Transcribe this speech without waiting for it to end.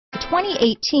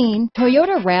2018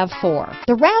 Toyota RAV4.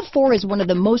 The RAV4 is one of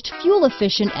the most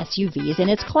fuel-efficient SUVs in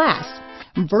its class.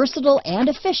 Versatile and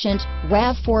efficient,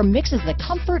 RAV4 mixes the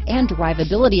comfort and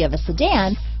drivability of a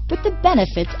sedan with the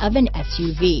benefits of an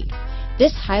SUV.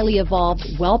 This highly evolved,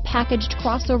 well-packaged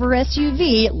crossover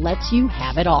SUV lets you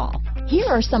have it all. Here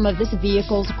are some of this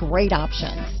vehicle's great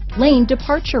options: lane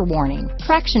departure warning,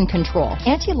 traction control,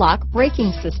 anti-lock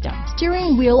braking system,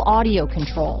 steering wheel audio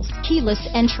controls, keyless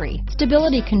entry,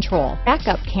 stability control,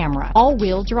 backup camera,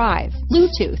 all-wheel drive,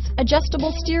 Bluetooth,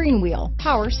 adjustable steering wheel,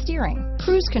 power steering,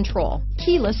 cruise control,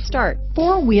 keyless start,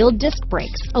 four-wheel disc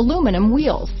brakes, aluminum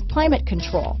wheels, climate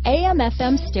control,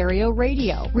 AM/FM stereo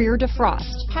radio, rear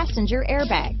defrost, passenger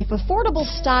airbag. If affordable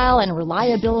style and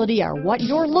reliability are what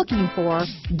you're looking for,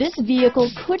 this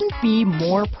vehicle couldn't be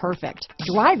more perfect.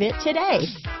 Drive it today.